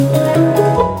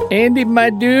Andy, my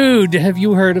dude, have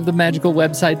you heard of the magical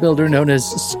website builder known as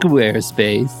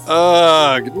Squarespace?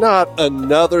 Ugh, not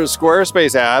another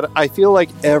Squarespace ad. I feel like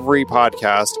every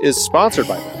podcast is sponsored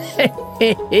by them.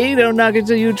 Hey, don't knock it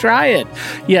till you try it.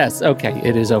 Yes, okay,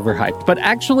 it is overhyped, but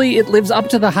actually it lives up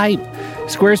to the hype.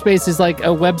 Squarespace is like a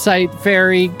website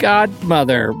fairy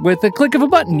godmother. With a click of a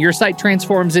button, your site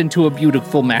transforms into a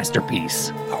beautiful masterpiece.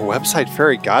 A website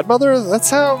fairy godmother? That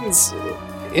sounds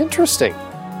interesting.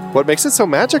 What makes it so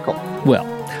magical? Well,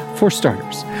 for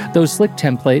starters, those slick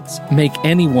templates make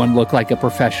anyone look like a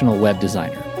professional web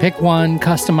designer. Pick one,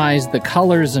 customize the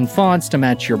colors and fonts to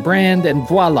match your brand, and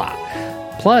voila.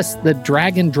 Plus, the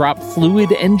drag-and-drop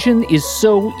Fluid engine is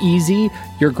so easy,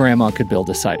 your grandma could build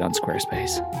a site on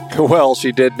Squarespace. Well,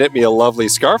 she did knit me a lovely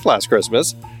scarf last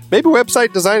Christmas. Maybe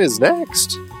website design is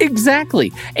next.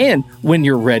 Exactly. And when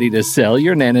you're ready to sell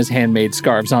your Nana's handmade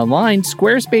scarves online,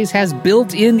 Squarespace has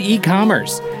built-in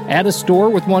e-commerce. Add a store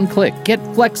with one click. Get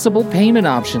flexible payment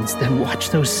options. Then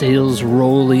watch those sales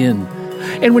roll in.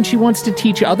 And when she wants to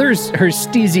teach others her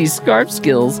steezy scarf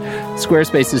skills,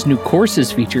 Squarespace's new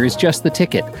courses feature is just the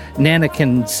ticket. Nana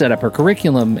can set up her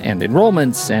curriculum and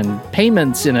enrollments and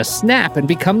payments in a snap and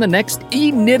become the next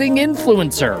e-knitting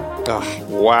influencer. Oh,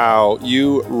 wow,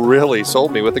 you really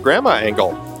sold me with the grandma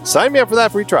angle. Sign me up for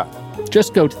that free trial.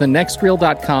 Just go to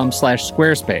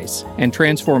thenextreel.com/Squarespace and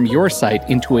transform your site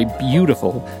into a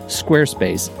beautiful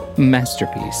Squarespace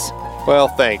masterpiece. Well,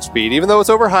 thanks, Pete. Even though it's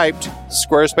overhyped,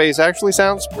 Squarespace actually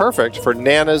sounds perfect for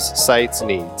Nana's site's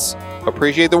needs.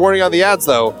 Appreciate the warning on the ads,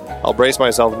 though. I'll brace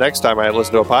myself next time I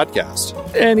listen to a podcast.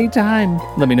 Anytime.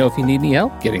 Let me know if you need any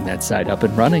help getting that site up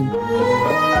and running.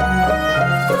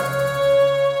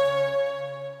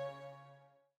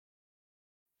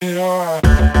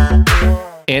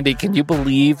 Andy, can you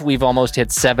believe we've almost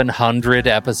hit 700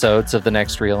 episodes of The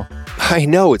Next Reel? I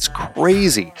know, it's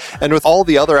crazy. And with all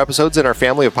the other episodes in our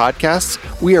family of podcasts,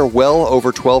 we are well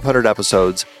over 1,200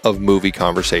 episodes of movie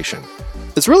conversation.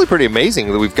 It's really pretty amazing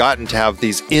that we've gotten to have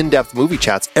these in-depth movie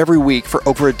chats every week for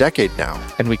over a decade now.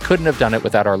 And we couldn't have done it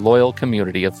without our loyal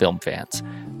community of film fans.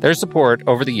 Their support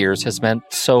over the years has meant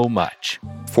so much.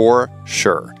 For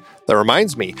sure. That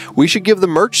reminds me, we should give the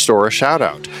merch store a shout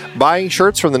out. Buying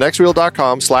shirts from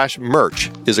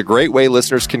thenextreel.com/merch is a great way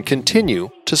listeners can continue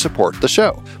to support the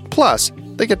show. Plus,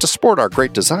 they get to sport our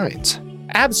great designs.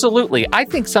 Absolutely. I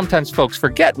think sometimes folks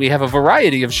forget we have a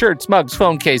variety of shirts, mugs,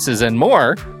 phone cases, and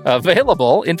more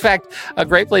available. In fact, a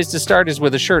great place to start is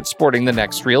with a shirt sporting the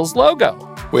Next Reel's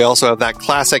logo. We also have that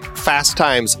classic Fast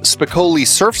Times Spicoli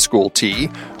Surf School tee,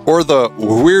 or the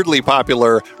weirdly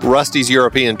popular Rusty's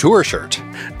European Tour shirt.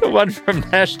 The one from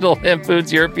National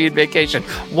Lampoon's European Vacation.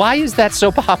 Why is that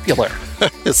so popular?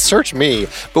 Search me,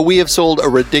 but we have sold a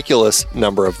ridiculous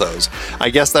number of those.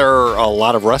 I guess there are a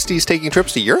lot of Rustys taking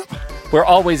trips to Europe? We're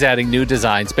always adding new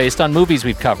designs based on movies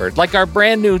we've covered, like our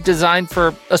brand new design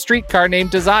for a streetcar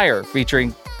named Desire,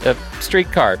 featuring a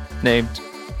streetcar named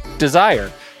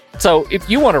Desire. So if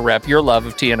you want to rep your love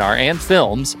of TNR and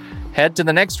films, head to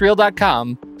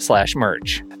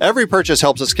thenextreel.com/merch. Every purchase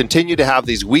helps us continue to have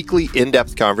these weekly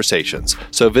in-depth conversations.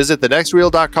 So visit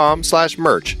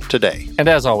thenextreel.com/merch today. And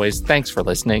as always, thanks for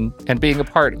listening and being a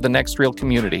part of the Next Reel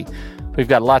community. We've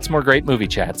got lots more great movie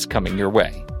chats coming your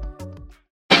way.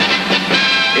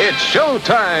 It's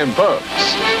showtime,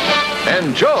 folks.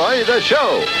 Enjoy the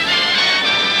show.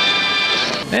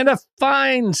 And a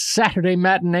fine Saturday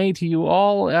matinee to you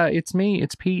all. It's me,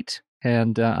 it's Pete,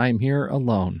 and I'm here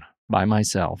alone by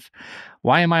myself.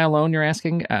 Why am I alone, you're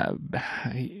asking?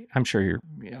 I'm sure you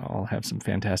all have some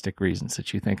fantastic reasons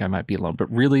that you think I might be alone.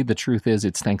 But really, the truth is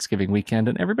it's Thanksgiving weekend,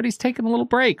 and everybody's taking a little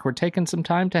break. We're taking some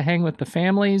time to hang with the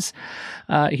families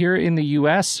here in the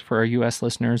U.S. For our U.S.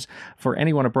 listeners. For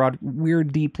anyone abroad, we're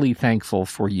deeply thankful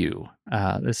for you.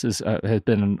 This has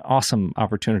been an awesome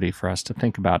opportunity for us to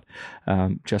think about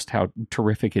just how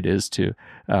terrific it is to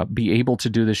be able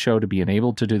to do this show, to be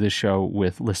enabled to do this show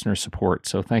with listener support.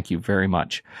 So thank you very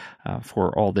much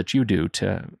for all that you do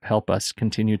to help us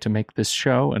continue to make this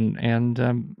show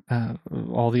and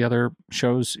all the other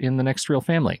shows in the Next Reel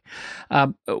family.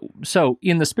 So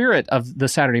in the spirit of the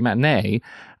Saturday matinee,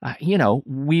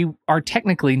 we are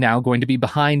technically now going to be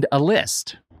behind a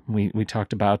list. We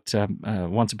talked about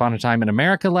Once Upon a Time in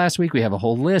America last week. We have a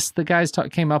whole list the guys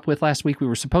came up with last week. We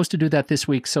were supposed to do that this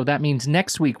week, so that means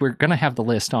next week we're going to have the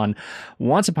list on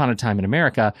Once Upon a Time in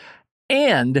America.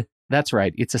 And that's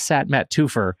right, it's a Sat-Mat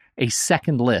twofer, a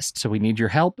second list. So we need your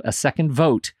help. A second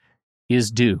vote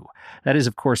is due. That is,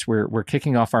 of course, we're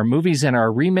kicking off our movies and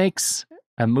our remakes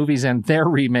Movies and Their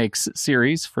Remakes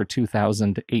series for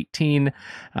 2018.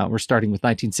 We're starting with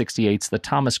 1968's The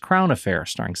Thomas Crown Affair,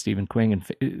 starring Stephen King and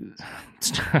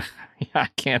I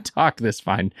can't talk this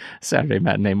fine Saturday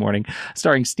matinee morning,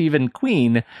 starring Stephen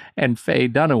Queen and Faye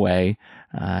Dunaway.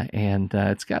 And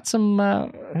it's got some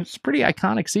it's pretty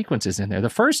iconic sequences in there. The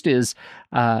first is,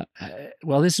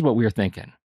 this is what we were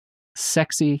thinking.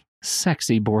 Sexy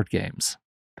board games.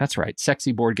 That's right,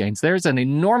 sexy board games. There's an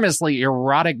enormously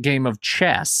erotic game of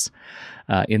chess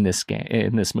in this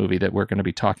movie that we're going to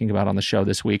be talking about on the show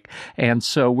this week. And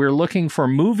so we're looking for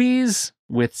movies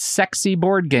with sexy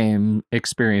board game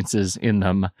experiences in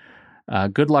them.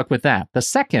 Good luck with that. The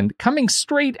second, coming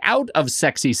straight out of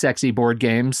sexy board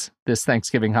games this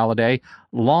Thanksgiving holiday,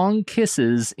 long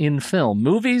kisses in film.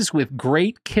 Movies with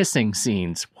great kissing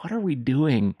scenes. What are we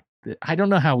doing? I don't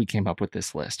know how we came up with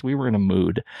this list. We were in a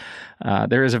mood.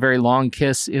 There is a very long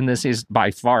kiss in this. Is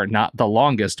by far not the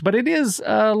longest, but it is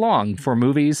long for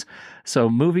movies. So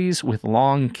movies with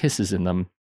long kisses in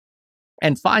them.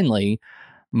 And finally,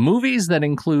 movies that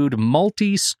include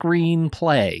multi-screen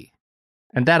play.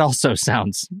 And that also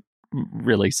sounds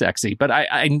really sexy, but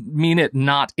I mean it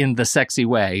not in the sexy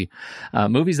way.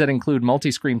 Movies that include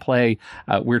multi-screen play,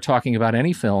 we're talking about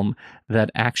any film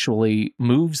that actually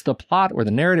moves the plot or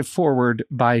the narrative forward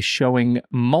by showing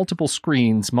multiple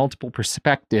screens, multiple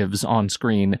perspectives on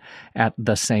screen at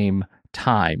the same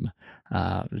time.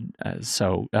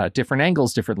 So different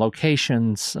angles, different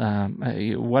locations,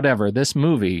 whatever. This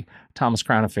movie, Thomas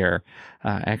Crown Affair,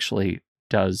 actually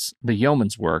does the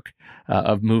yeoman's work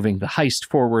of moving the heist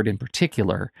forward in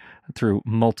particular through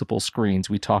multiple screens.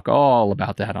 We talk all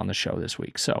about that on the show this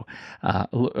week. So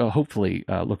hopefully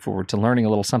look forward to learning a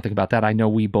little something about that. I know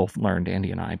we both learned,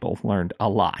 Andy and I both learned a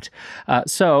lot.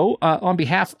 So on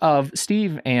behalf of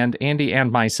Steve and Andy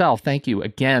and myself, thank you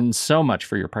again so much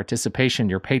for your participation,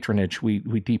 your patronage. We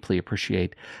deeply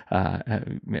appreciate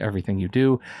everything you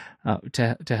do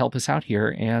to help us out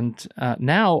here. And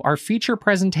now our feature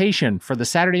presentation for the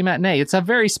Saturday Matinee. It's a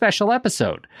very special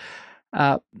episode.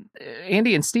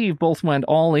 Andy and Steve both went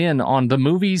all in on the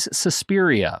movie's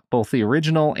Suspiria, both the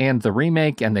original and the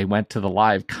remake, and they went to the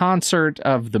live concert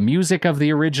of the music of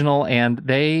the original, and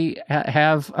they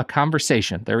have a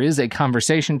conversation. There is a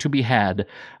conversation to be had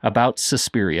about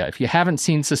Suspiria. If you haven't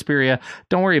seen Suspiria,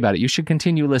 don't worry about it. You should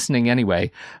continue listening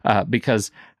anyway,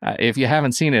 because if you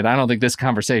haven't seen it, I don't think this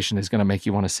conversation is going to make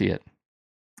you want to see it.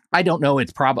 I don't know.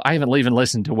 I haven't even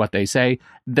listened to what they say.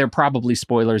 There are probably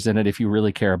spoilers in it if you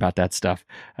really care about that stuff,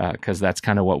 because that's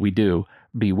kind of what we do.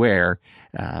 Beware.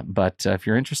 But if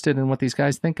you're interested in what these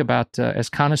guys think about as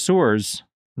connoisseurs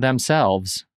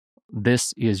themselves,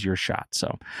 this is your shot.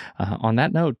 So on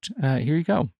that note, here you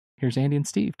go. Here's Andy and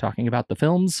Steve talking about the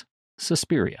film's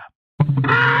Suspiria.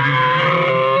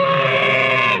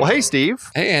 Well, hey,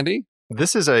 Steve. Hey, Andy.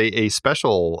 This is a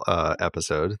special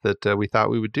episode that we thought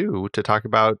we would do to talk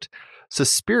about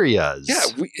Suspirias. Yeah,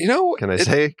 can I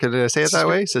say it that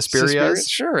way? Suspirias?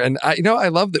 Sure. And I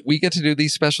love that we get to do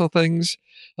these special things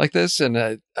like this. And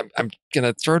I'm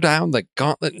gonna throw down the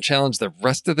gauntlet and challenge the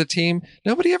rest of the team.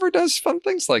 Nobody ever does fun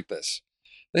things like this.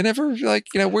 They never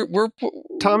we're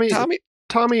Tommy and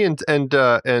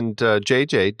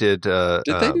JJ did.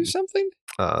 Did they do something?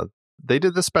 They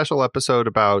did the special episode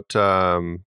about.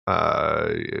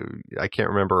 I can't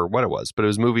remember what it was, but it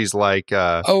was movies like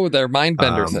they're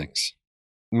Mindbender things.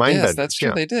 Mindbender, that's true.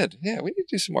 Yeah. They did. Yeah, we need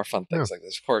to do some more fun things like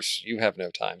this. Of course, you have no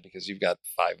time because you've got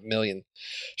 5 million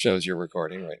shows you're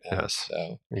recording right now. Yes,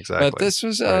 so exactly. But this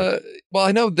was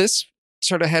I know this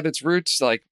sort of had its roots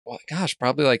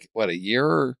probably a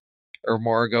year or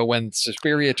more ago when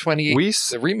Suspiria 28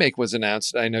 the remake was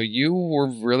announced. I know you were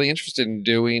really interested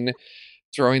in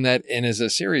throwing that in as a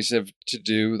series to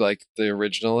do like the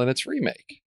original and its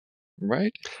remake,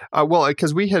 right? Well,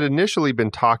 because we had initially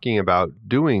been talking about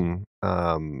doing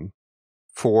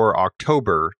for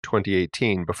October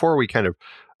 2018 before we kind of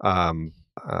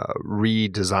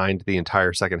redesigned the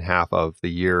entire second half of the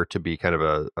year to be kind of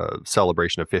a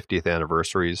celebration of 50th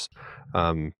anniversaries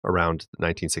around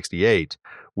 1968.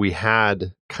 We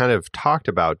had kind of talked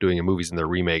about doing horror movies and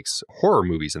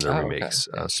their remakes,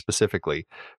 specifically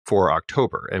for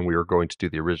October, and we were going to do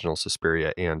the original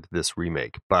Suspiria and this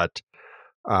remake, but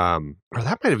or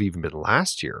that might have even been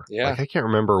last year. Yeah. I can't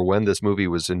remember when this movie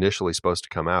was initially supposed to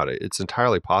come out. It's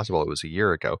entirely possible it was a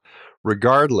year ago.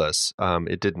 Regardless,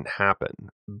 it didn't happen.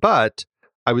 But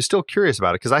I was still curious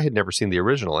about it because I had never seen the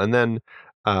original. And then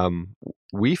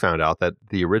we found out that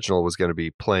the original was going to be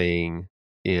playing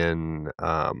in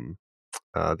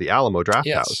the Alamo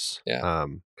Drafthouse. Yeah.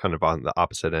 kind of on the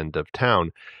opposite end of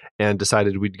town, and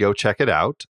decided we'd go check it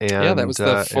out. And that was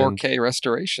the 4K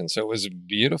restoration. So it was a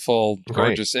beautiful,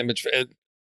 gorgeous image.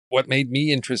 What made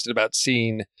me interested about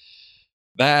seeing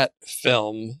that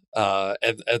film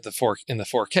in the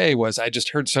 4K was I just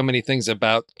heard so many things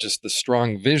about just the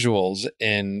strong visuals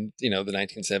in the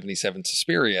 1977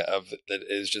 Suspiria that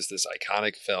is just this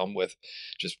iconic film with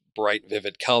just bright,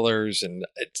 vivid colors, and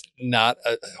it's not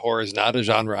horror is not a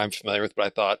genre I'm familiar with, but I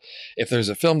thought if there's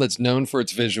a film that's known for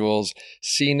its visuals,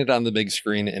 seeing it on the big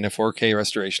screen in a 4K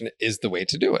restoration is the way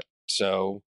to do it.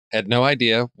 So had no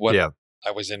idea what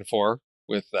I was in for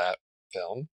with that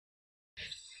film.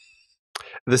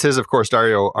 This is, of course,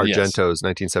 Dario Argento's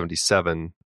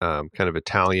 1977 kind of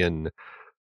Italian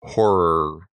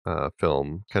horror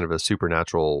film, kind of a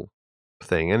supernatural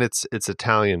thing. And it's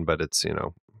Italian, but it's,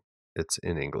 it's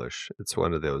in English. It's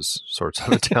one of those sorts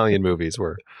of Italian movies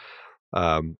where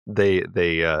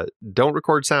they don't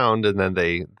record sound, and then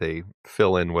they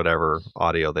fill in whatever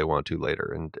audio they want to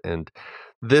later. And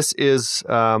this is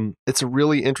it's a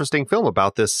really interesting film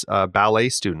about this ballet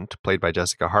student played by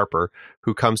Jessica Harper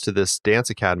who comes to this dance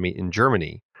academy in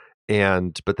Germany,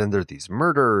 but then there are these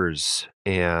murders,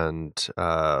 and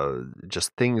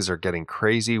just things are getting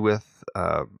crazy with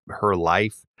her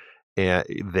life, and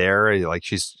like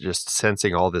she's just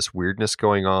sensing all this weirdness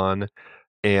going on.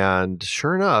 And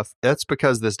sure enough, that's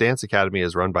because this dance academy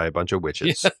is run by a bunch of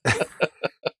witches.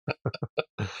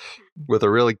 With a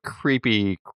really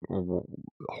creepy,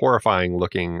 horrifying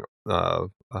looking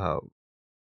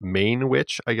main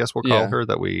witch, I guess we'll call her,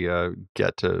 that we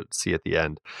get to see at the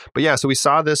end. But yeah, so we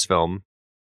saw this film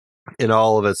in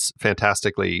all of its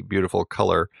fantastically beautiful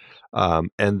color.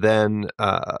 And then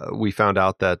we found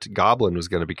out that Goblin was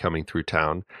going to be coming through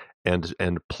town and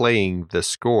playing the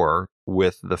score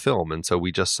with the film. And so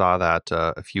we just saw that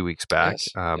a few weeks back.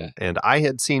 And I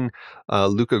had seen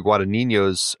Luca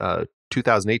Guadagnino's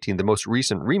 2018, the most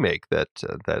recent remake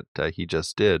that he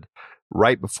just did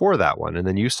right before that one. And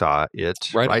then you saw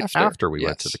it right after we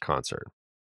went to the concert.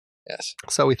 Yes.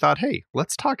 So we thought, hey,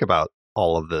 let's talk about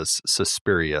all of this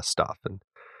Suspiria stuff and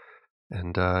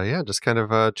just kind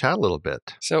of chat a little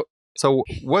bit. So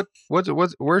where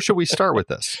should we start with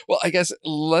this? Well, I guess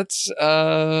let's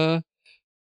I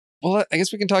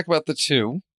guess we can talk about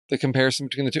the comparison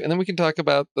between the two, and then we can talk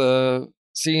about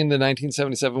seeing the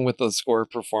 1977 with the score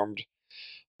performed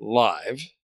live.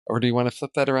 Or do you want to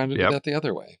flip that around and do that the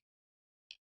other way?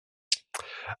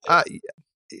 I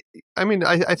mean,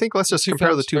 I think let's just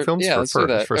compare the two films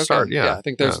for start. Yeah, I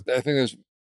think there's a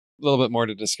little bit more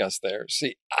to discuss there.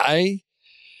 See,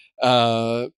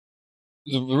 the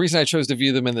reason I chose to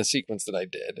view them in the sequence that I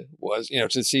did was,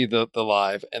 to see the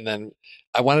live, and then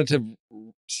I wanted to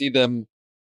see them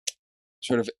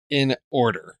sort of in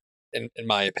order, in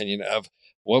my opinion, of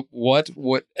what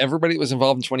everybody that was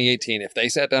involved in 2018, if they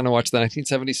sat down and watched the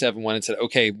 1977 one and said,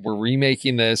 okay, we're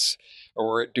remaking this, or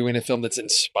we're doing a film that's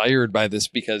inspired by this,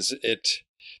 because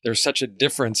there's such a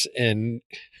difference in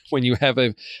when you have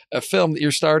a film that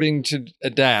you're starting to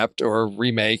adapt or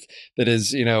remake that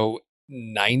is,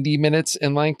 90 minutes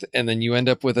in length, and then you end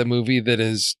up with a movie that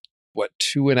is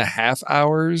 2.5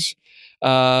 hours.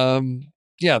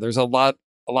 There's a lot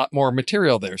more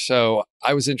material there. So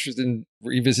I was interested in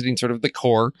revisiting sort of the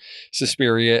core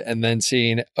Suspiria, and then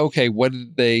seeing, okay, what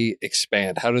did they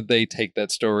expand? How did they take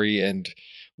that story, and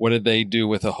what did they do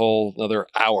with a whole another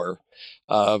hour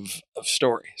of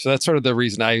story? So that's sort of the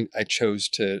reason I chose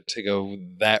to go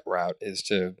that route, is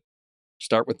to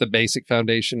start with the basic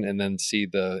foundation and then see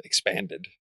the expanded,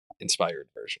 inspired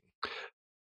version.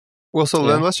 Well, so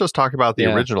then let's just talk about the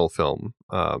original film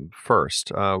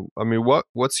first. I mean,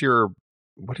 what's your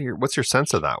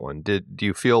sense of that one? Do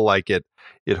you feel like it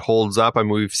holds up? I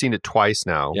mean, we've seen it twice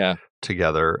now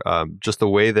together. Just the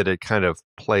way that it kind of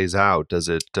plays out, does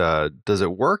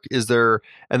it work? Is there?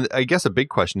 And I guess a big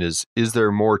question is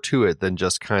there more to it than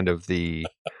just kind of the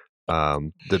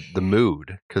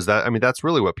mood? Because that's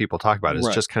really what people talk about, is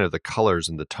just kind of the colors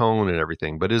and the tone and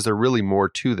everything. But is there really more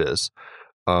to this?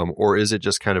 Or is it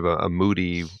just kind of a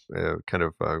moody, kind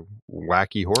of a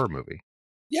wacky horror movie?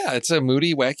 Yeah, it's a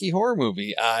moody, wacky horror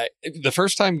movie. The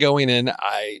first time going in,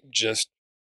 I just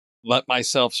let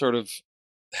myself sort of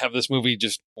have this movie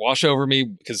just wash over me,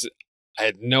 because I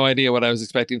had no idea what I was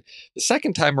expecting. The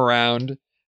second time around,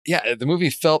 the movie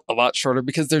felt a lot shorter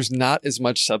because there's not as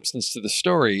much substance to the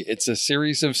story. It's a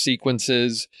series of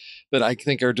sequences that I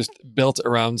think are just built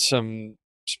around some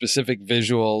specific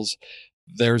visuals.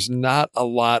 There's not a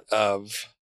lot of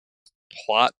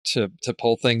plot to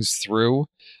pull things through.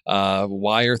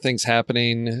 Why are things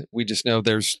happening? We just know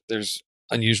there's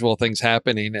unusual things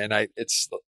happening, and it's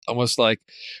almost like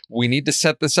we need to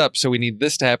set this up. So we need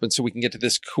this to happen so we can get to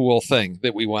this cool thing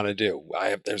that we want to do.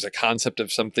 There's a concept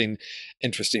of something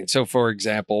interesting. So for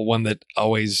example, one that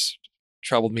always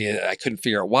troubled me, I couldn't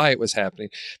figure out why it was happening.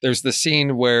 There's the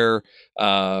scene where,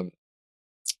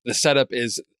 the setup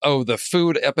is, the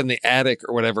food up in the attic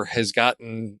or whatever has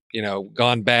gone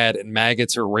bad and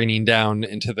maggots are raining down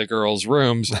into the girls'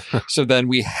 rooms. So then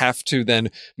we have to then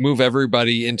move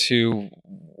everybody into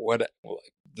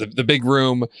the big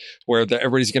room where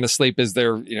everybody's going to sleep as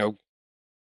they're,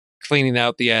 cleaning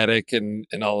out the attic and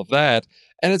all of that.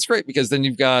 And it's great because then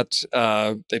you've got,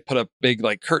 they put up big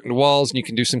like curtain walls and you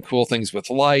can do some cool things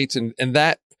with light and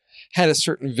that had a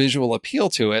certain visual appeal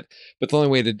to it, but the only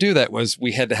way to do that was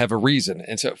we had to have a reason.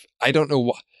 And so I don't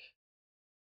know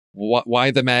why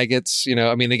the maggots,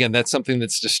 again, that's something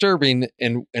that's disturbing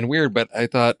and weird, but I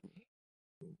thought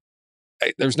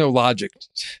there's no logic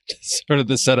to sort of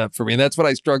the setup for me. And that's what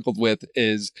I struggled with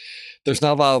is there's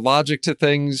not a lot of logic to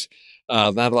things.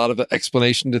 Not a lot of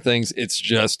explanation to things. It's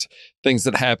just things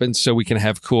that happen so we can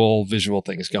have cool visual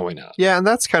things going on. Yeah, and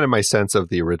that's kind of my sense of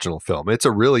the original film. It's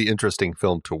a really interesting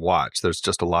film to watch. There's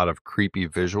just a lot of creepy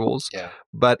visuals. Yeah.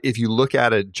 But if you look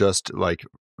at it just like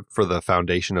for the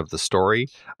foundation of the story,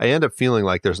 I end up feeling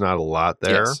like there's not a lot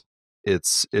there.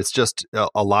 Yes. It's just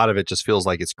a lot of it just feels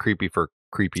like it's creepy for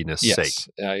creepiness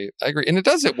sake. I agree. And it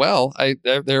does it well.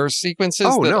 There are sequences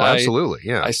absolutely.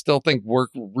 Yeah. I still think work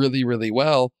really, really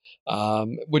well,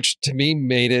 which to me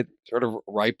made it sort of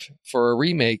ripe for a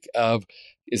remake of,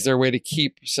 is there a way to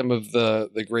keep some of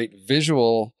the great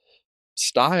visual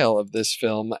style of this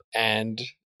film and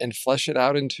flesh it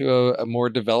out into a more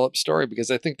developed story?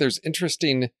 Because I think there's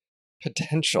interesting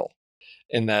potential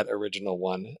in that original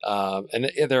one.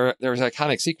 And there's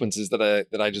iconic sequences that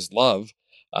I just love.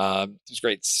 It was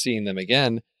great seeing them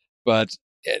again, but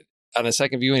on a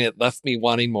second viewing, it left me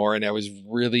wanting more, and I was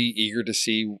really eager to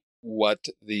see what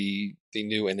the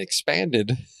new and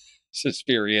expanded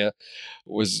Suspiria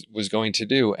was going to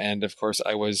do. And of course,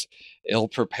 I was ill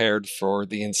prepared for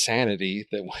the insanity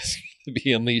that was to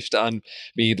be unleashed on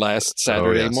me last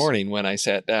Saturday morning when I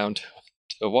sat down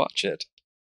to watch it.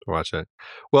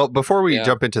 Well, before we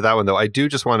jump into that one, though, I do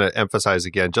just want to emphasize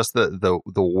again just the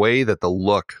way that the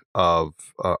look of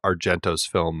Argento's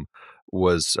film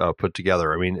was put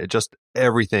together. I mean,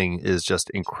 everything is just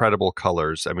incredible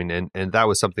colors. I mean, and that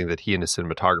was something that he and his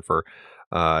cinematographer,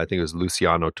 I think it was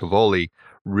Luciano Tovoli,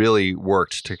 really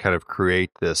worked to kind of create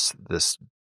this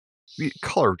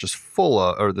color just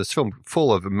this film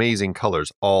full of amazing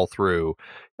colors all through.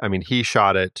 I mean, he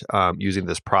shot it using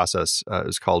this process. It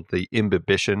was called the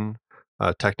imbibition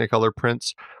Technicolor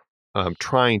prints,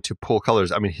 trying to pull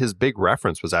colors. I mean, his big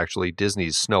reference was actually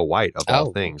Disney's Snow White of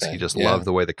all things. Okay. He just loved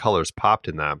the way the colors popped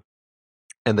in that.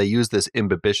 And they used this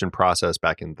imbibition process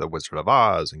back in The Wizard of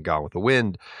Oz and Gone with the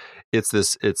Wind. It's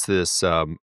this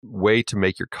way to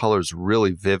make your colors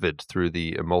really vivid through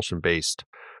the emulsion-based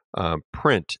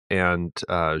print, and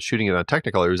shooting it on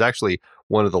Technicolor. It was actually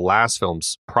one of the last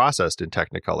films processed in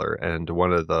Technicolor, and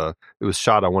it was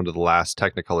shot on one of the last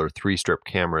Technicolor 3-strip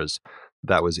cameras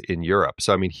that was in Europe.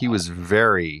 So I mean, he was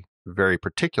very, very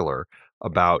particular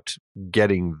about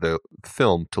getting the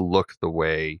film to look the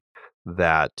way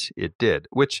that it did,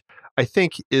 which I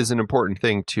think is an important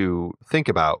thing to think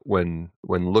about when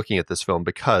looking at this film,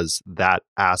 because that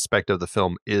aspect of the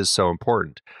film is so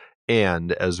important.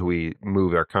 And as we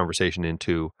move our conversation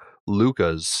into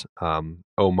Luca's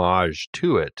homage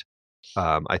to it,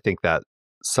 I think that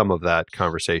some of that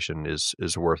conversation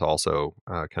is worth also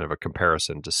kind of a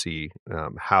comparison to see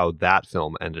how that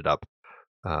film ended up.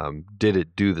 Did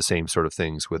it do the same sort of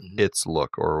things with its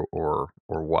look, or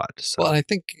what? So. Well, I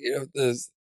think the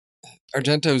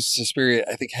Argento's Suspiria,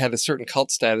 I think, had a certain cult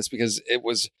status because it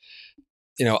was,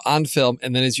 on film,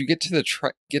 and then as you get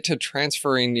to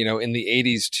transferring, in the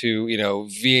 80s to,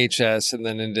 VHS and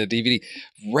then into DVD,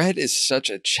 red is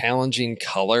such a challenging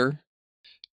color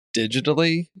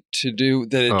digitally to do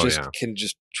that it can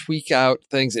just tweak out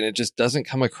things, and it just doesn't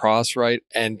come across right.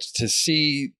 And to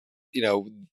see,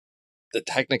 the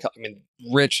technical,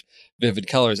 rich, vivid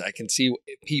colors, I can see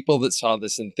people that saw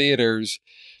this in theaters,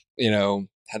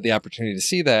 had the opportunity to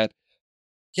see that.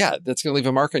 Yeah, that's going to leave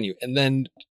a mark on you. And then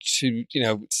to,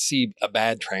 see a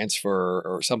bad transfer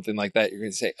or something like that, you're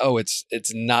going to say, oh, it's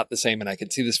not the same. And I can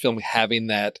see this film having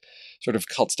that sort of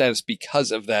cult status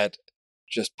because of that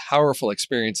just powerful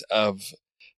experience of,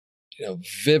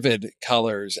 vivid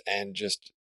colors and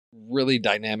just really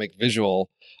dynamic visual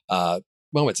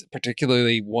moments.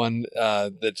 Particularly one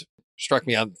that struck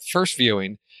me on first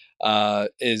viewing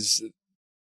is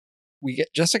we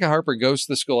get Jessica Harper goes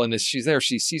to the school, and as she's there,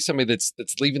 she sees somebody that's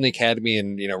leaving the academy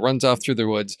and runs off through the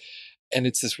woods, and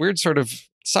it's this weird sort of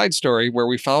side story where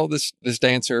we follow this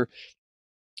dancer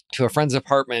to a friend's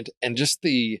apartment, and just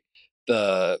the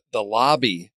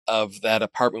lobby of that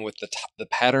apartment with the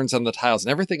patterns on the tiles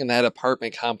and everything in that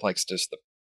apartment complex, just the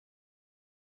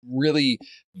really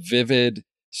vivid,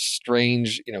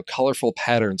 strange, colorful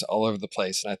patterns all over the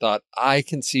place. And I thought, I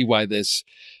can see why this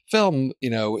film,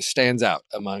 stands out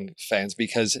among fans,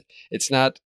 because it's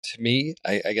not, to me,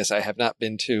 I guess I have not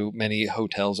been to many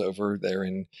hotels over there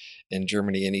in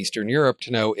Germany and Eastern Europe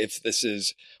to know if this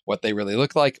is what they really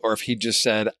look like, or if he just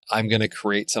said, I'm going to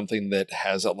create something that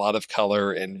has a lot of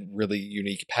color and really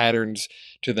unique patterns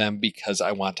to them because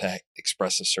I want to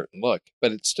express a certain look.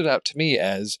 But it stood out to me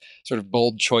as sort of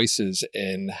bold choices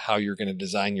in how you're going to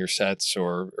design your sets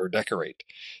or decorate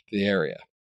the area.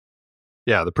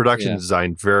 Yeah, the production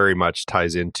design very much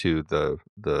ties into the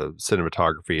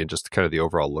cinematography and just kind of the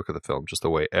overall look of the film, just the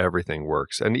way everything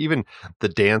works. And even the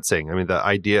dancing, I mean, the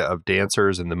idea of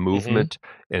dancers and the movement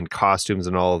and costumes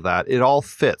and all of that, it all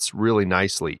fits really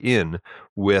nicely in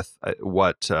with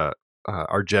what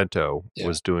Argento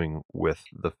was doing with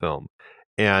the film.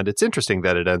 And it's interesting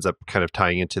that it ends up kind of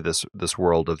tying into this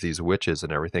world of these witches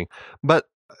and everything. But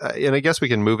and I guess we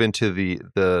can move into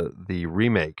the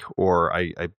remake, or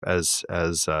as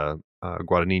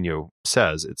Guadagnino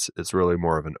says, it's really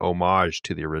more of an homage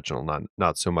to the original,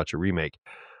 not so much a remake.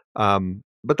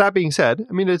 But that being said,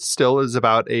 I mean, it still is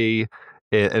about an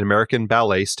American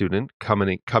ballet student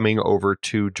coming over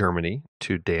to Germany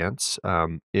to dance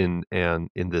in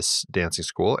this dancing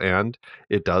school, and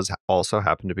it does also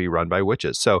happen to be run by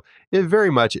witches. So it very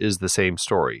much is the same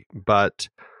story, but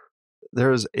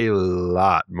there's a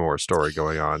lot more story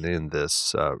going on in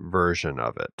this version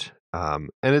of it. And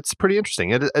it's pretty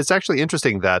interesting. It's actually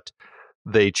interesting that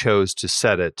they chose to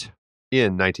set it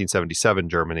in 1977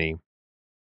 Germany,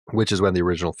 which is when the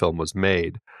original film was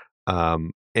made.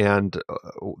 And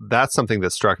that's something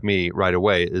that struck me right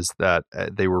away, is that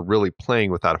they were really playing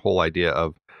with that whole idea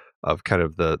of kind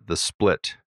of the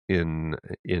split in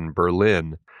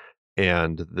Berlin,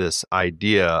 and this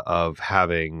idea of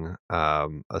having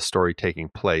a story taking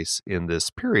place in this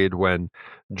period when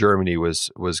Germany was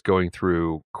going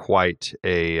through quite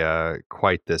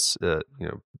this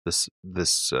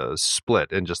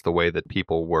split, and just the way that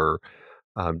people were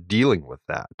dealing with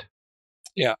that.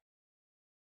 Yeah.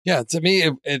 To me,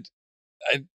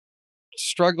 I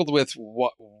struggled with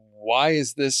why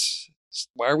is this?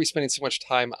 Why are we spending so much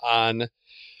time on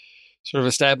sort of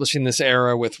establishing this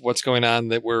era with what's going on,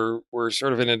 that we're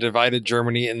sort of in a divided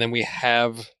Germany, and then we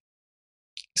have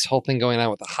this whole thing going on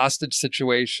with the hostage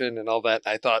situation and all that.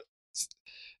 I thought,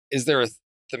 is there a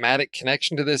thematic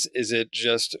connection to this? Is it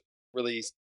just really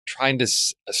trying to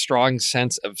a strong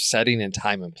sense of setting and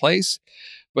time and place?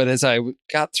 But as I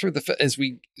got through as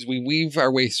we weave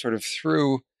our way sort of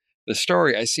through the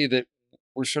story, I see that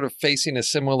we're sort of facing a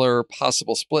similar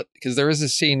possible split, because there is a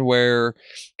scene where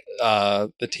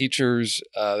the teachers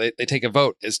they take a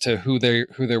vote as to who they're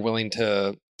willing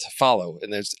to follow,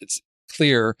 and it's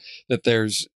clear that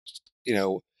there's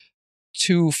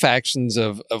two factions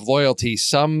of loyalty.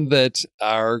 Some that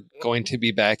are going to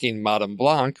be backing Madame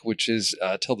Blanc, which is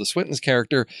Tilda Swinton's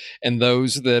character, and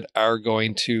those that are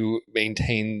going to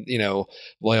maintain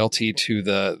loyalty to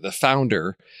the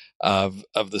founder of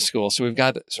the school. So we've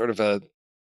got sort of a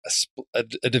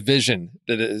division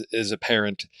that is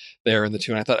apparent there in the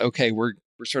two. And I thought, okay, we're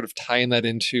sort of tying that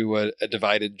into a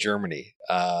divided Germany.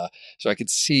 So I could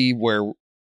see where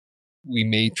we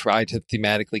may try to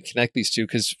thematically connect these two,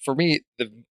 because for me,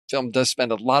 the film does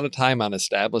spend a lot of time on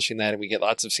establishing that, and we get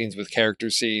lots of scenes with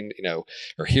characters seeing,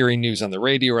 or hearing news on the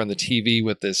radio or on the TV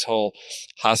with this whole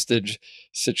hostage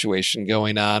situation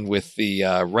going on with the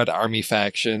Red Army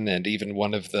faction, and even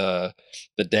one of the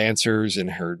dancers in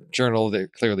her journal. There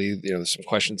clearly, there's some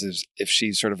questions if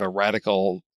she's sort of a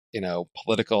radical,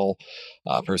 political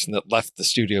person that left the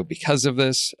studio because of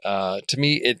this. To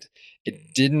me, it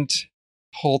didn't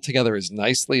pull together as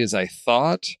nicely as I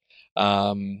thought.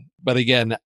 But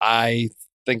again, I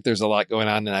think there's a lot going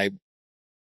on, and I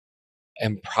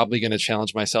am probably going to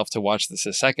challenge myself to watch this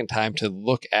a second time to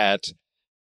look at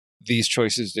these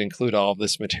choices to include all of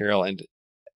this material and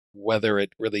whether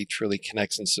it really truly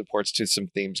connects and supports to some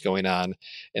themes going on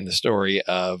in the story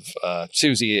of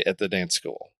Susie at the dance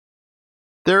school.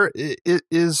 There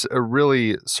is a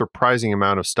really surprising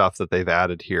amount of stuff that they've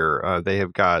added here. They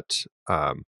have got,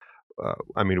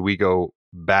 we go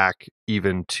back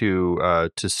even to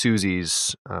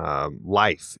Susie's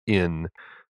life in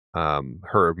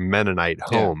her Mennonite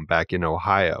home back in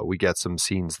Ohio. We get some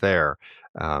scenes there.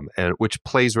 and which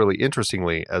plays really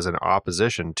interestingly as an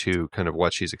opposition to kind of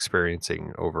what she's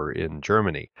experiencing over in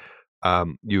Germany.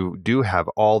 You do have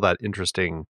all that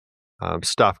interesting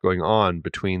stuff going on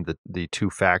between the two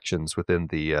factions within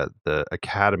the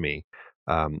academy,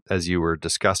 as you were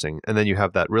discussing, and then you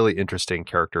have that really interesting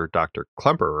character, Dr.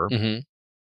 Klemperer,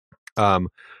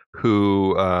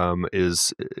 who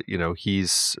is,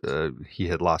 he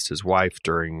had lost his wife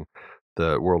during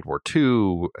the World War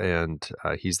II, and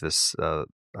he's this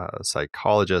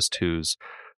psychologist who's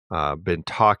been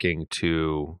talking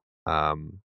to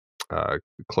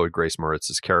Chloe Grace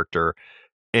Moritz's character,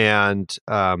 and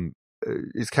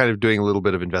is kind of doing a little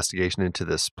bit of investigation into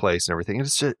this place and everything.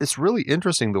 And it's really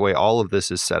interesting the way all of this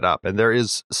is set up, and there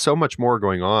is so much more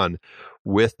going on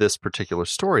with this particular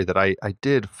story that I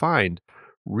did find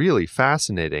really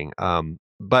fascinating.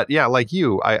 But yeah, like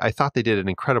you, I thought they did an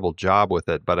incredible job with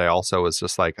it, but I also was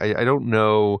just like, I don't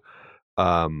know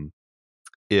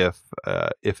if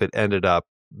it ended up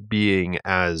being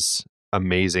as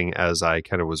amazing as I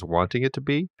kind of was wanting it to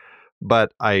be.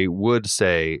 But I would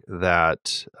say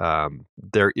that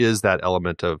there is that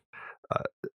element of,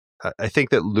 I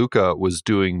think that Luca was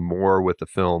doing more with the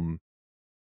film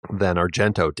than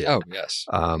Argento did. Oh, yes.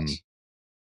 Yes.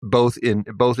 Both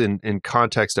in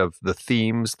context of the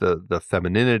themes, the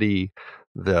femininity,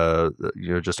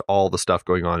 just all the stuff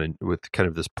going on with kind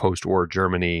of this post-war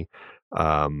Germany,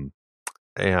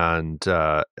 and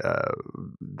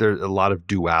there's a lot of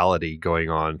duality going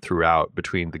on throughout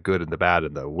between the good and the bad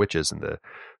and the witches and the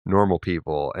normal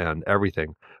people and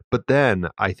everything. But then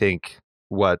I think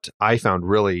what I found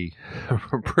really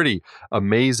pretty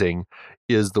amazing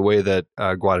is the way that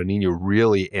Guadagnino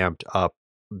really amped up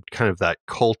kind of that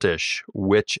cultish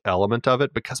witch element of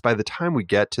it, because by the time we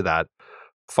get to that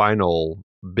final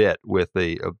bit with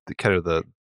the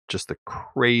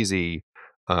crazy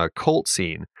cult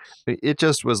scene, it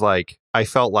just was like, I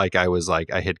felt like I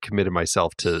had committed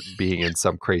myself to being in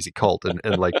some crazy cult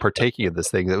and like partaking in this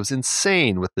thing that was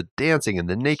insane, with the dancing and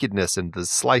the nakedness and the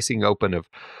slicing open of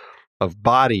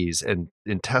bodies and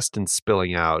intestines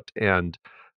spilling out, and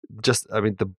just, I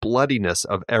mean, the bloodiness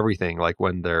of everything, like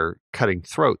when they're cutting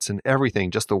throats and everything,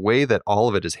 just the way that all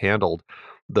of it is handled,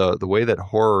 the way that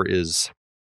horror is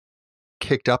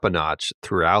kicked up a notch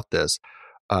throughout this,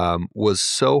 was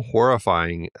so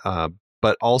horrifying,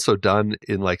 but also done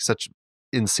in like such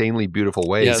insanely beautiful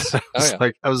ways. Yes.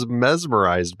 I was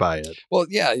mesmerized by it. Well,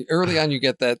 yeah, early on you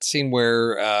get that scene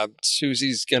where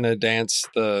Susie's gonna dance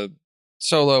the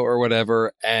solo or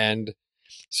whatever, and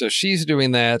so she's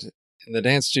doing that in the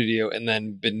dance studio, and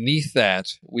then beneath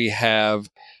that we have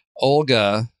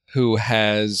Olga, who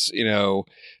has,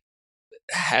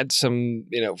 had some,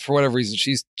 for whatever reason,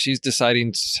 she's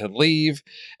deciding to leave,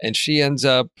 and she ends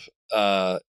up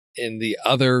in the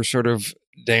other sort of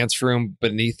dance room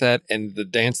beneath that, and the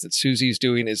dance that Susie's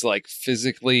doing is like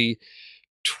physically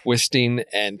twisting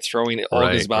and throwing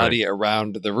Olga's body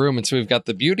around the room. And so we've got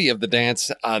the beauty of the dance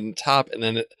on top, and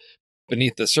then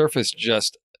beneath the surface,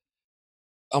 just,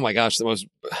 oh my gosh, the most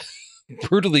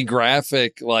brutally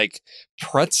graphic, like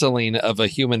pretzeling of a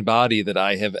human body that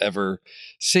I have ever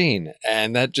seen.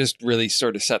 And that just really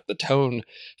sort of set the tone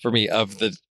for me of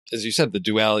the, as you said, the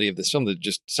duality of this film, that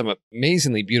just some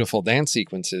amazingly beautiful dance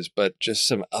sequences, but just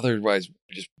some otherwise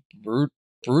just brutal.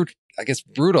 It's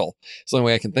the only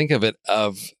way I can think of it,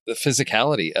 of the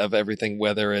physicality of everything,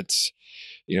 whether it's,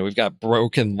 we've got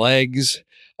broken legs,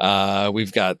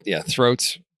 we've got,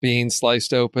 throats being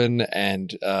sliced open, and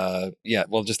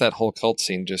just that whole cult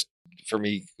scene, just for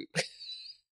me,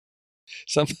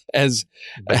 as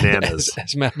bananas.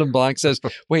 As Madame Blanc says,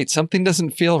 wait, something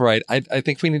doesn't feel right. I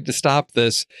think we need to stop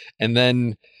this, and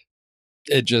then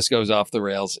it just goes off the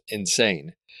rails,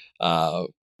 insane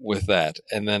with that.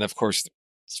 And then, of course,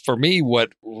 for me,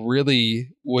 what really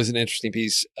was an interesting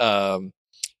piece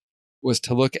was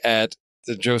to look at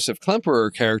the Joseph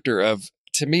Klemperer character.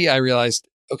 To me, I realized,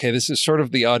 okay, this is sort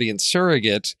of the audience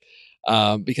surrogate,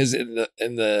 because in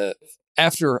the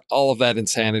after all of that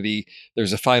insanity,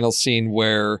 there's a final scene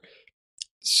where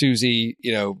Susie,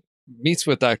 meets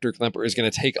with Dr. Klemperer, is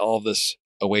going to take all of this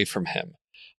away from him,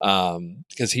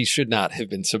 because he should not have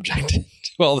been subjected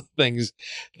to all the things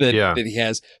that he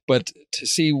has. But to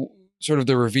see sort of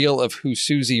the reveal of who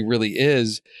Susie really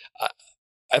is,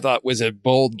 I thought was a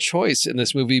bold choice in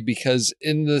this movie, because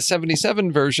in the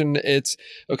 77 version, it's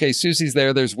okay, Susie's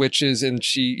there's witches, and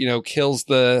she, kills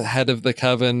the head of the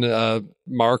coven,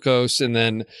 Marcos, and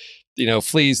then,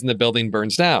 flees, and the building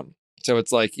burns down. So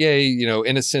it's like, yay,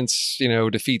 innocence,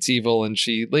 defeats evil, and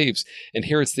she leaves. And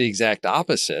here it's the exact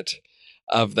opposite.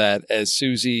 of that as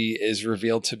Susie is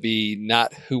revealed to be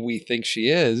not who we think she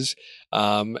is.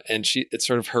 And it's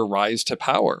sort of her rise to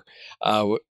power,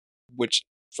 which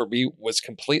for me was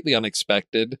completely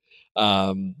unexpected.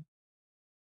 And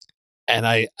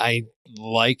I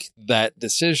like that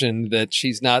decision that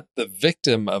she's not the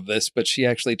victim of this, but she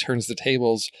actually turns the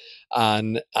tables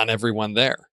on everyone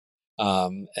there,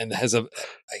 and has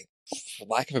for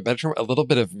lack of a better term, a little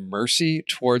bit of mercy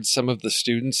towards some of the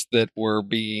students that were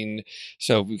being.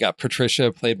 So we got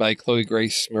Patricia, played by Chloe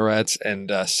Grace Moretz,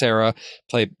 and Sarah,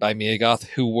 played by Mia Goth,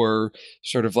 who were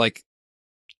sort of like,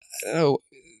 I don't know,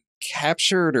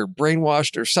 captured or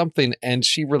brainwashed or something, and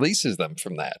she releases them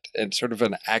from that, and sort of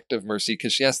an act of mercy,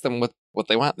 because she asks them what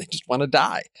they want. They just want to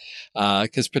die,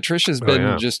 because Patricia's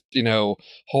been just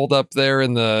holed up there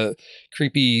in the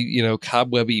creepy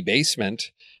cobwebby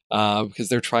basement, because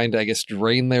they're trying to, I guess,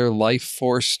 drain their life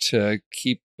force to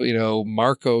keep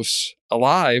Marcos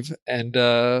alive,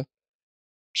 and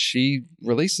she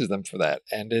releases them for that,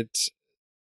 and it's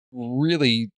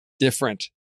really different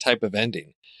type of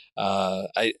ending.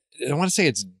 I don't want to say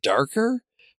it's darker,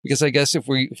 because I guess if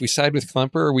we side with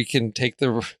Klemper, we can take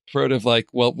the road of like,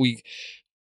 well,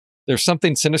 there's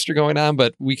something sinister going on,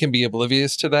 but we can be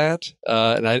oblivious to that.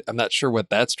 And I'm not sure what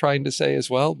that's trying to say as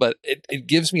well, but it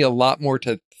gives me a lot more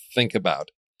to think about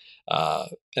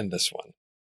in this one.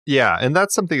 Yeah, and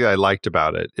that's something I liked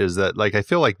about it, is that like I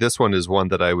feel like this one is one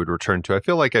that I would return to. I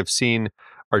feel like I've seen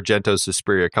Argento's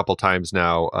Suspiria a couple times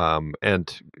now,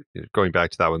 and going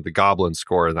back to that one, the Goblin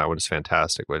score, and that one is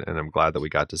fantastic, and I'm glad that we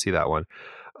got to see that one.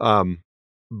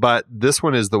 But this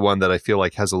one is the one that I feel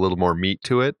like has a little more meat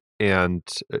to it, and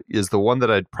is the one that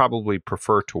I'd probably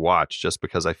prefer to watch, just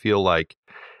because I feel like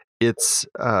it's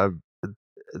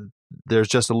there's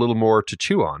just a little more to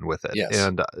chew on with it. Yes.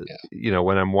 And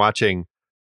when I'm watching,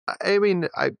 I mean,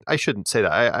 I shouldn't say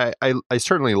that. I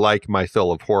certainly like my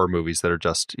fill of horror movies that are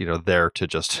just, there to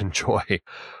just enjoy.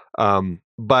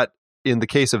 But in the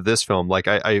case of this film, like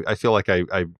I feel like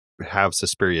I have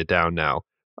Suspiria down now,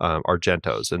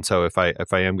 Argento's. And so if I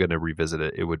am going to revisit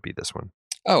it, it would be this one.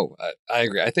 Oh, I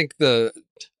agree. I think the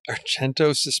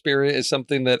Argento Suspiria is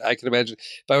something that I could imagine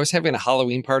if I was having a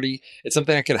Halloween party, it's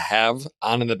something I could have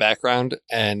on in the background,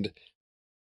 and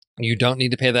you don't need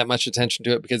to pay that much attention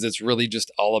to it because it's really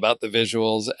just all about the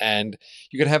visuals, and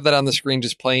you could have that on the screen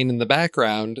just playing in the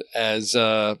background as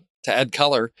to add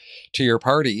color to your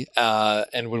party,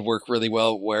 and would work really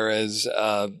well. Whereas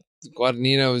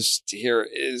Guadagnino's here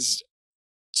is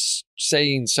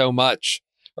saying so much,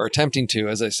 or attempting to,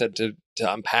 as I said, to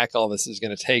unpack all this is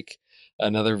going to take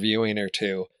another viewing or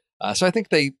two. So I think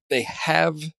they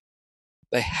have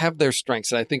their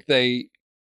strengths, and I think they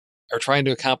are trying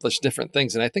to accomplish different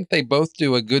things. And I think they both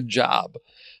do a good job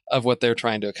of what they're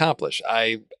trying to accomplish.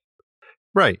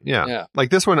 Right. Yeah. Like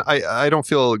this one, I don't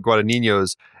feel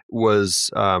Guadagnino's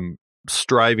was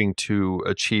striving to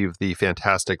achieve the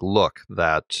fantastic look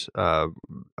that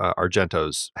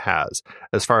Argento's has,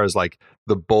 as far as like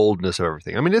the boldness of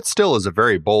everything. I mean, it still is a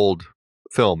very bold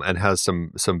film and has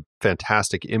some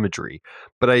fantastic imagery,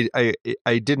 but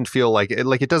I didn't feel like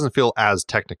it doesn't feel as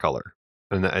Technicolor.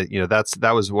 And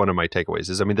that was one of my takeaways.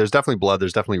 Is, I mean, there's definitely blood,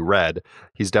 there's definitely red.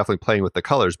 He's definitely playing with the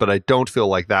colors, but I don't feel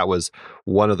like that was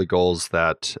one of the goals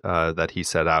that he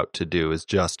set out to do, is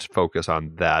just focus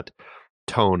on that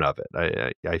tone of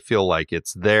it. I feel like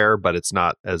it's there, but it's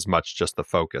not as much just the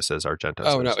focus as Argento.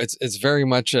 Oh no, it's very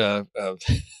much a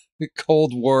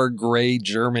Cold War gray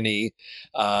Germany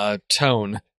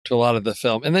tone to a lot of the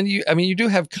film. And then you do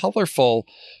have colorful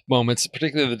moments,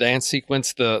 particularly the dance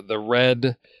sequence, the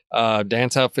red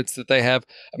dance outfits that they have.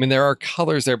 I mean, there are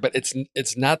colors there, but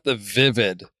it's not the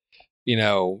vivid,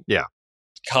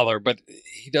 color. But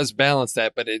he does balance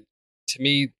that. But to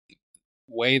me, the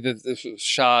way that this was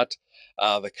shot,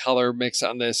 the color mix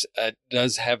on this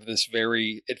does have this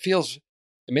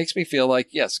it makes me feel like,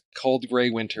 yes, cold gray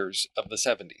winters of the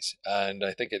 70s. And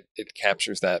I think it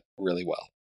captures that really well.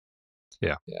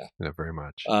 Yeah, very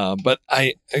much. But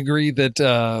I agree that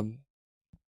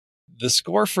the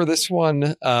score for this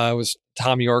one was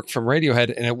Tom York from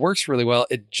Radiohead, and it works really well.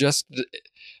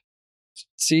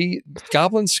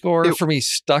 Goblin's score for me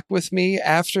stuck with me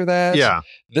after that. Yeah,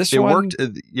 it worked.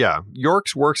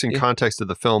 York's works in context of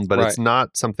the film, but it's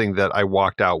not something that I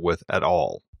walked out with at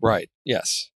all. Right.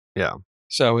 Yes. Yeah.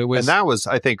 So it was, and that was,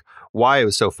 I think, why it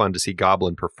was so fun to see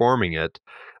Goblin performing it.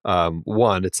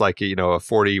 One, it's like, a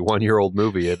 41-year-old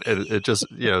movie. It just,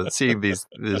 seeing these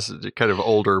kind of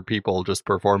older people just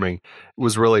performing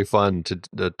was really fun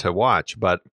to watch.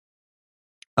 But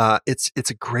it's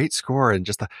a great score, and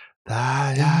just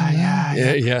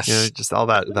Yes. You know, just all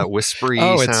that whispery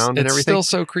sound and everything. It's still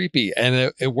so creepy,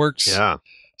 and it works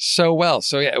so well.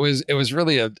 So yeah, it was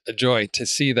really a joy to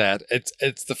see that.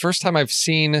 It's the first time I've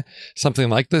seen something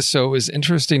like this, so it was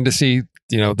interesting to see.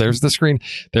 You know, there's the screen.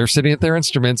 They're sitting at their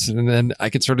instruments, and then I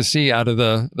could sort of see out of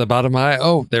the bottom of my eye.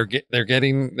 Oh, they're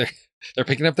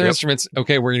picking up their instruments.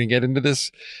 Okay, we're going to get into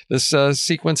this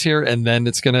sequence here, and then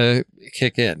it's going to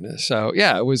kick in. So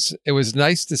yeah, it was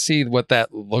nice to see what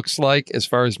that looks like as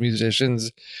far as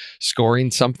musicians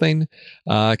scoring something,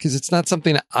 because it's not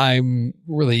something I'm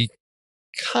really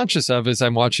conscious of as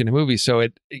I'm watching a movie. So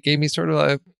it gave me sort of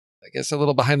a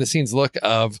little behind the scenes look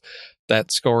of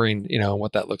that scoring, you know,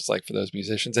 what that looks like for those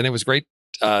musicians. And it was great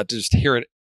to just hear it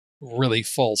really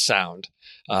full sound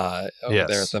over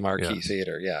there at the Marquee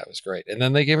Theater. Yeah, it was great. And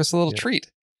then they gave us a little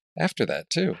treat after that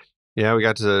too. Yeah, we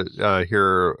got to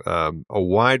hear a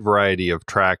wide variety of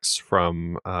tracks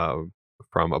from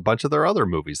a bunch of their other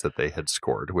movies that they had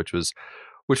scored, which was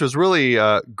really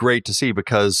great to see,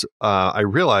 because I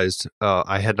realized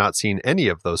I had not seen any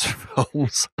of those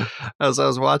films as I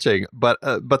was watching, but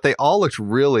they all looked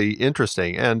really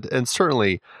interesting, and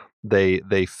certainly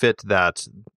they fit that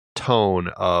tone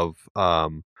of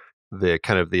the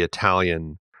kind of the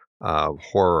Italian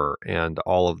horror and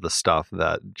all of the stuff,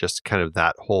 that just kind of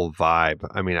that whole vibe.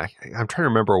 I mean, I'm trying to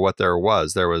remember what there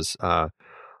was. There was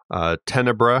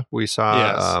Tenebra, we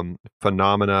saw,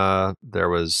 Phenomena. There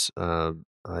was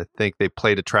I think they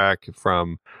played a track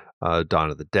from Dawn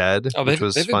of the Dead, which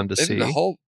was fun to see. Did the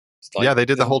whole, they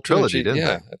did the whole trilogy, didn't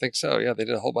they? I think so. Yeah, they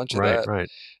did a whole bunch of that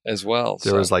as well.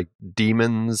 There was like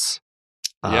Demons,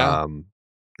 a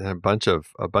bunch of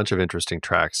interesting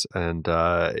tracks, and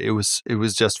it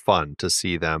was just fun to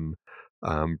see them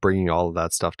bringing all of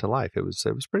that stuff to life. It was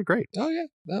pretty great. Oh yeah,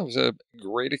 that was a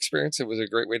great experience. It was a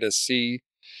great way to see,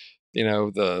 you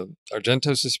know, the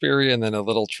Argento Suspiria, and then a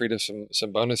little treat of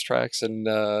some bonus tracks. And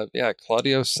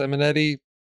Claudio Simonetti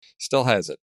still has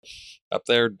it up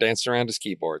there dancing around his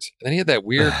keyboards. And then he had that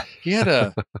weird, he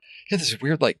had this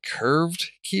weird like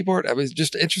curved keyboard. It was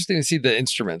just interesting to see the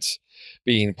instruments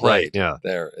being played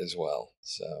there as well.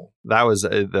 So that was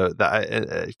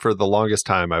for the longest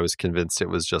time I was convinced it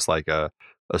was just like a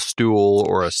stool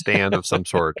or a stand of some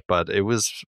sort, but it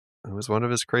was one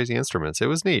of his crazy instruments. It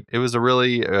was neat. It was a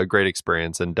really great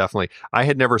experience, and definitely I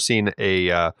had never seen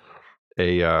a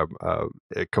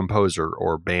composer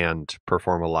or band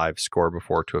perform a live score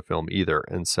before to a film either,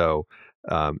 and so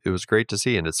it was great to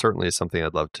see, and it certainly is something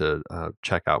I'd love to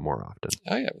check out more often.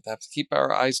 Oh yeah, we'll have to keep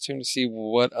our eyes tuned to see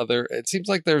what other. It seems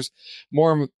like there's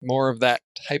more of that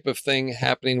type of thing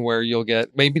happening, where you'll get,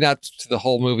 maybe not to the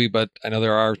whole movie, but I know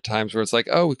there are times where it's like,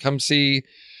 oh, come see,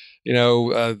 you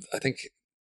know, I think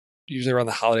usually around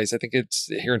the holidays, I think it's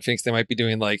here in Phoenix, they might be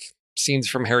doing like scenes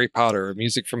from Harry Potter, or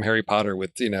music from Harry Potter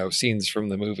with, you know, scenes from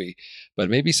the movie. But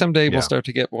maybe someday we'll start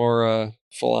to get more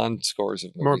full-on scores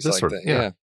of movies like that.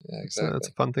 Yeah, exactly. That's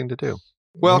a fun thing to do.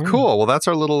 Well, cool. Well, that's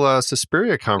our little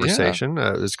Suspiria conversation.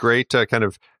 It was great kind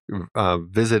of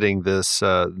visiting this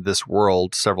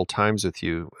world several times with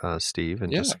you, Steve,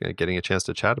 and just getting a chance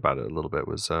to chat about it a little bit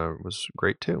was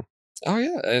great too. Oh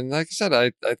yeah, and like I said,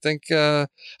 I think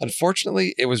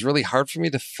unfortunately it was really hard for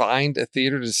me to find a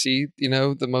theater to see, you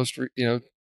know, the most, you know,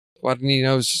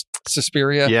 Guadagnino's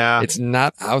Suspiria. Yeah, it's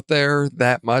not out there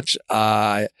that much.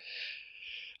 I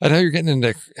know you're getting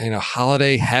into, you know,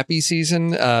 holiday happy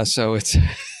season, so it's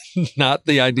not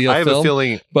the ideal film.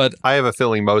 I have a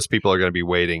feeling most people are going to be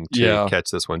waiting to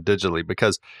catch this one digitally,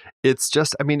 because it's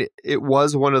just, I mean, it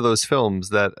was one of those films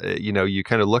that, you know, you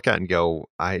kind of look at and go,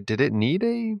 did it need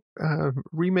a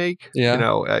remake? Yeah. You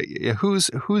know,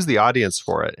 who's the audience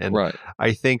for it? And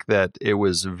I think that it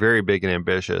was very big and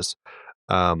ambitious,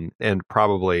 and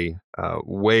probably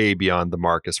way beyond the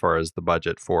mark as far as the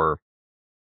budget for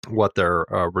what their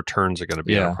returns are going to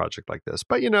be on a project like this.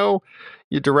 But, you know,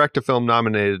 you direct a film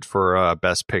nominated for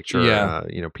Best Picture,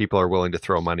 you know, people are willing to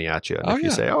throw money at you. And if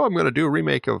you say, I'm going to do a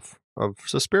remake of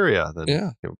Suspiria,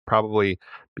 then you'll probably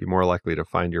be more likely to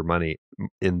find your money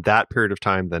in that period of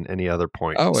time than any other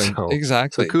point.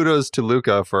 Exactly. So kudos to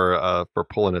Luca for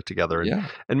pulling it together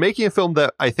and making a film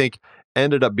that I think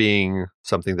ended up being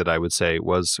something that I would say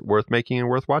was worth making and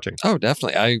worth watching. Oh,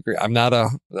 definitely. I agree. I'm not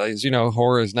as you know,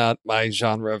 horror is not my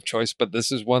genre of choice, but this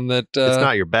is one that... it's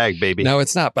not your bag, baby. No,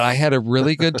 it's not. But I had a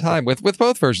really good time with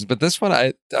both versions. But this one,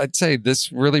 I'd say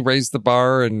this really raised the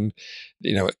bar, and,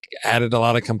 you know, it added a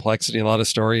lot of complexity, a lot of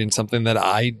story, and something that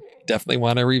I definitely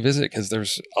want to revisit, because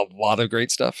there's a lot of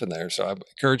great stuff in there. So I'm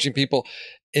encouraging people.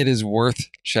 It is worth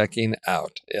checking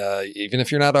out. Even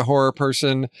if you're not a horror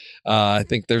person, I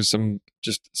think there's some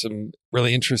just some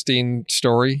really interesting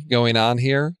story going on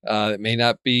here. It may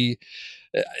not be,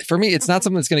 for me, it's not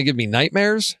something that's going to give me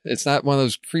nightmares. It's not one of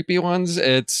those creepy ones.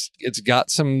 It's got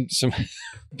some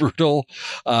brutal,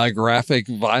 graphic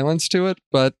violence to it,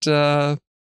 but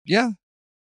yeah,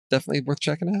 definitely worth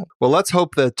checking out. Well, let's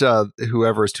hope that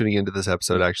whoever is tuning into this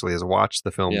episode actually has watched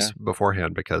the films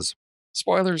beforehand, because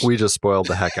spoilers. We just spoiled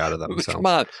the heck out of them. So. Come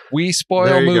on. We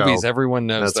spoil movies. Go. Everyone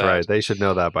knows That's right. They should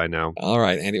know that by now. All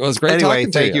right, Andy. Well, it was great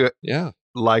talking to you. Thank you. Yeah.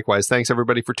 Likewise. Thanks,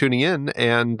 everybody, for tuning in,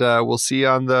 and we'll see you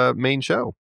on the main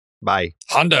show. Bye.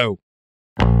 Hondo.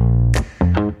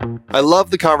 I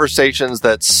love the conversations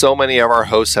that so many of our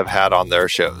hosts have had on their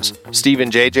shows. Steve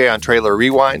and JJ on Trailer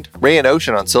Rewind, Ray and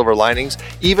Ocean on Silver Linings,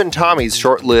 even Tommy's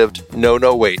short-lived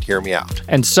No, Wait, Hear Me Out.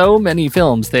 And so many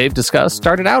films they've discussed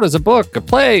started out as a book, a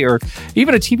play, or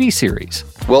even a TV series.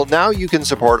 Well, now you can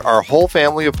support our whole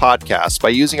family of podcasts by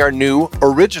using our new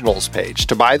Originals page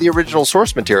to buy the original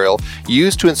source material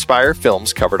used to inspire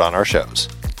films covered on our shows.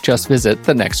 Just visit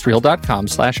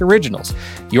thenextreel.com/originals.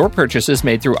 Your purchases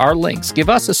made through our links give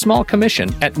us a small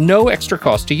commission at no extra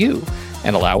cost to you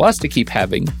and allow us to keep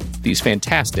having these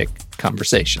fantastic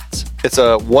conversations. It's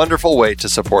a wonderful way to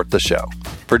support the show.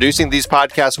 Producing these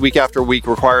podcasts week after week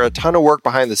require a ton of work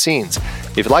behind the scenes.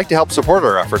 If you'd like to help support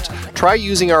our efforts, try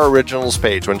using our Originals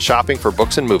page when shopping for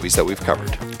books and movies that we've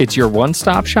covered. It's your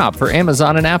one-stop shop for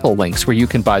Amazon and Apple links, where you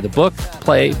can buy the book,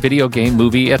 play, video game,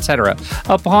 movie, etc.,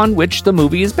 upon which the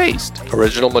movie is based.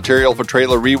 Original material for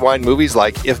Trailer Rewind movies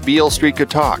like If Beale Street Could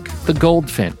Talk, The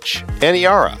Goldfinch,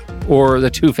 Aniara, or The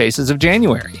Two Faces of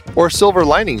January. Or Silver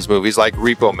Linings movies like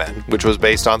Repo Men, which was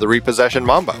based on the Repossession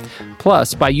Mambo.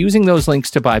 Plus, by using those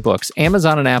links to buy books,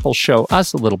 Amazon and Apple show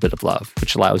us a little bit of love,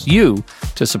 which allows you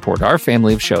to support our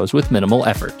family of shows with minimal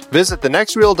effort. Visit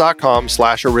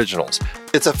thenextreel.com/originals.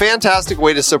 It's a fantastic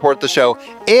way to support the show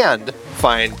and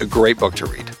find a great book to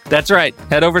read. That's right.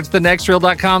 Head over to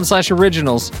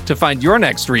thenextreel.com/originals to find your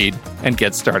next read and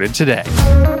get started today.